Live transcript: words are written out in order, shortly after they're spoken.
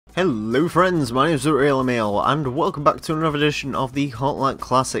Hello friends, my name is Emile and welcome back to another edition of the Hot Lap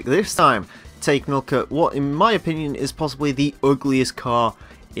Classic. This time, taking a look at what in my opinion is possibly the ugliest car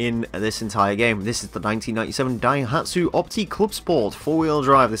in this entire game. This is the 1997 Daihatsu Opti Clubsport 4-wheel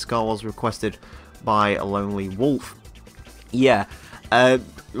drive. This car was requested by a lonely wolf. Yeah,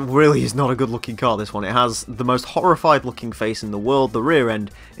 really is not a good looking car, this one. It has the most horrified looking face in the world, the rear end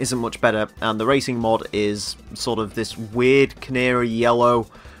isn't much better, and the racing mod is sort of this weird canary yellow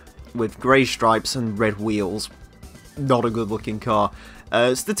with grey stripes and red wheels. Not a good looking car.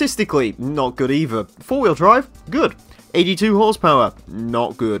 Statistically, not good either. 4-wheel drive, good. 82 horsepower,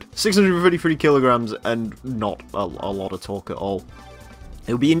 not good. 633 kilograms, and not a lot of torque at all.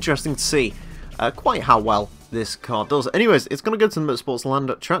 It'll be interesting to see quite how well this car does. Anyways, it's going to go to the Motorsports Land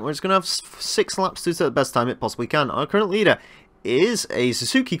track where it's going to have 6 laps to set the best time it possibly can. Our current leader is a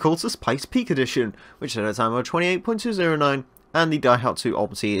Suzuki Cultus Pikes Peak Edition, which had a time of 28.209. And the Daihatsu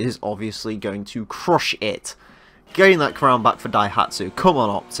Opti is obviously going to crush it. Getting that crown back for Daihatsu. Come on,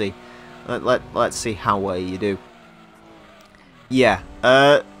 Opti. Let's see how well you do. Yeah,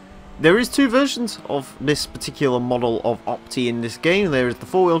 there is 2 versions of this particular model of Opti in this game. There is the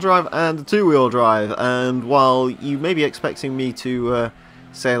 4-wheel drive and the 2-wheel drive. And while you may be expecting me to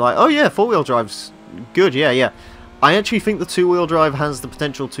say like, oh yeah, 4-wheel drive's good, yeah. I actually think the 2-wheel drive has the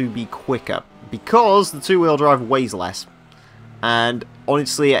potential to be quicker. Because the 2-wheel drive weighs less. And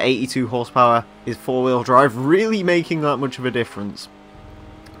honestly, at 82 horsepower, is 4-wheel drive really making that much of a difference?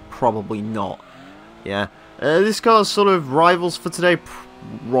 Probably not. Yeah. This car's sort of rivals for today,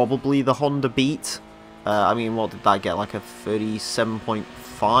 probably the Honda Beat. I mean, what did that get? Like a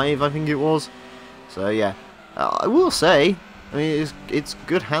 37.5, I think it was. So yeah, I will say, I mean, it's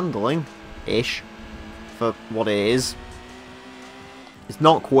good handling-ish for what it is. It's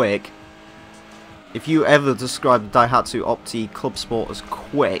not quick. If you ever describe the Daihatsu Opti Clubsport as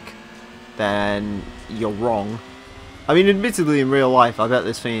quick, then you're wrong. I mean, admittedly, in real life, I bet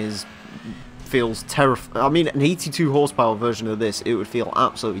this thing feels terrifying. I mean, an 82 horsepower version of this, it would feel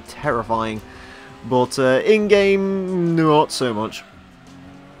absolutely terrifying. But in-game, not so much.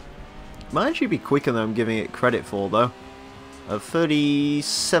 Might actually be quicker than I'm giving it credit for, though.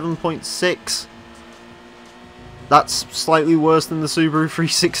 37.6. That's slightly worse than the Subaru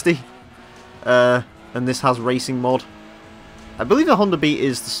 360. And this has racing mod. I believe the Honda Beat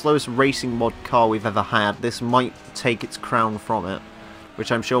is the slowest racing mod car we've ever had. This might take its crown from it,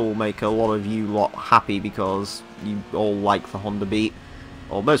 which I'm sure will make a lot of you lot happy because you all like the Honda Beat,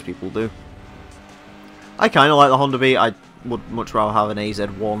 or most people do. I kind of like the Honda Beat. I would much rather have an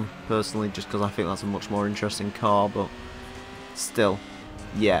AZ1 personally, just because I think that's a much more interesting car. But still,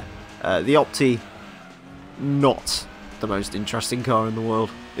 yeah, the Opti, not the most interesting car in the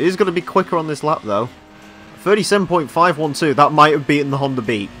world. It is going to be quicker on this lap though. 37.512, that might have beaten the Honda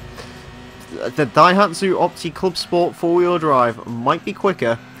Beat. The Daihatsu Opti Clubsport 4-wheel drive might be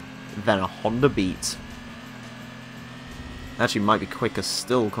quicker than a Honda Beat. Actually might be quicker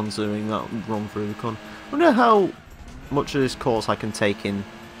still considering that run through the corner. I wonder how much of this course I can take in.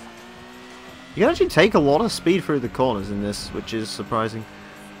 You can actually take a lot of speed through the corners in this, which is surprising.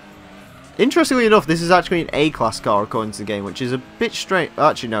 Interestingly enough, this is actually an A-class car according to the game, which is a bit strange.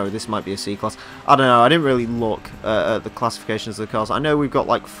 Actually, no, this might be a C-class. I don't know, I didn't really look at the classifications of the cars. I know we've got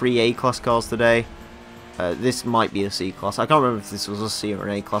like 3 A-class cars today. This might be a C-class. I can't remember if this was a C or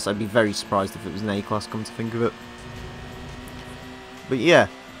an A-class. I'd be very surprised if it was an A-class, come to think of it. But yeah,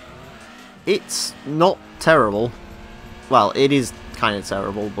 it's not terrible. Well, it is kind of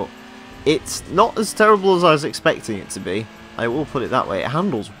terrible, but it's not as terrible as I was expecting it to be. I will put it that way. It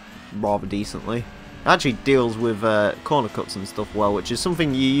handles rather decently. It actually deals with corner cuts and stuff well, which is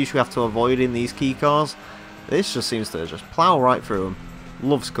something you usually have to avoid in these key cars. This just seems to just plow right through them.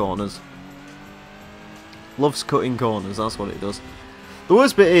 Loves corners. Loves cutting corners, that's what it does. The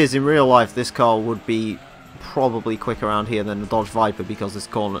worst bit is, in real life, this car would be probably quicker around here than the Dodge Viper because this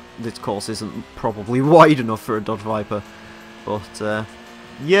course isn't probably wide enough for a Dodge Viper. But,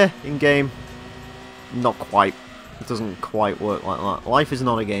 yeah, in-game, not quite. It doesn't quite work like that. Life is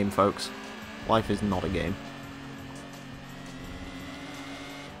not a game, folks. Life is not a game.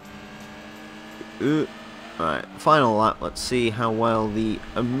 Alright, final lap. Let's see how well the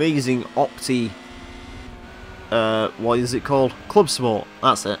amazing Opti... what is it called? Clubsport.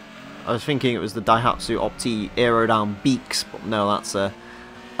 That's it. I was thinking it was the Daihatsu Opti Aerodown Beaks, but no,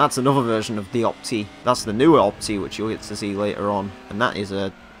 that's another version of the Opti. That's the newer Opti, which you'll get to see later on. And that is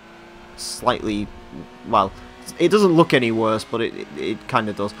a slightly... well... it doesn't look any worse, but it kind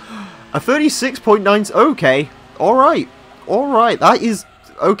of does. A 36.9... okay. Alright. Alright. That is...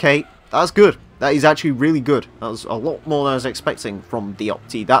 okay. That's good. That is actually really good. That was a lot more than I was expecting from the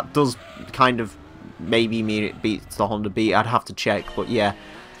Opti. That does kind of maybe mean it beats the Honda Beat. I'd have to check, but yeah.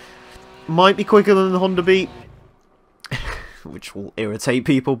 Might be quicker than the Honda Beat, which will irritate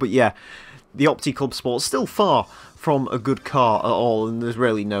people, but yeah. The Opti Clubsport is still far from a good car at all, and there's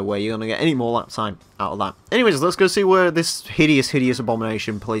really no way you're going to get any more lap time out of that. Anyways, let's go see where this hideous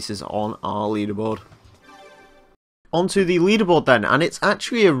abomination places on our leaderboard. Onto the leaderboard then, and it's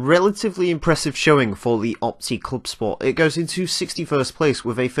actually a relatively impressive showing for the Opti Clubsport. It goes into 61st place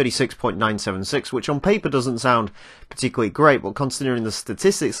with a 36.976, which on paper doesn't sound particularly great, but considering the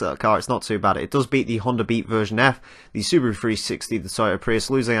statistics of that car, it's not too bad. It does beat the Honda Beat version F, the Subaru 360, the Toyota Prius,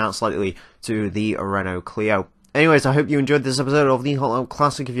 losing out slightly to the Renault Clio. Anyways, I hope you enjoyed this episode of the Hot Lap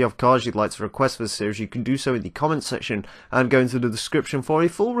Classic. If you have cars you'd like to request for this series, you can do so in the comments section and go into the description for a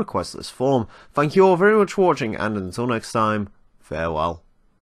full request list form. Thank you all very much for watching, and until next time, farewell.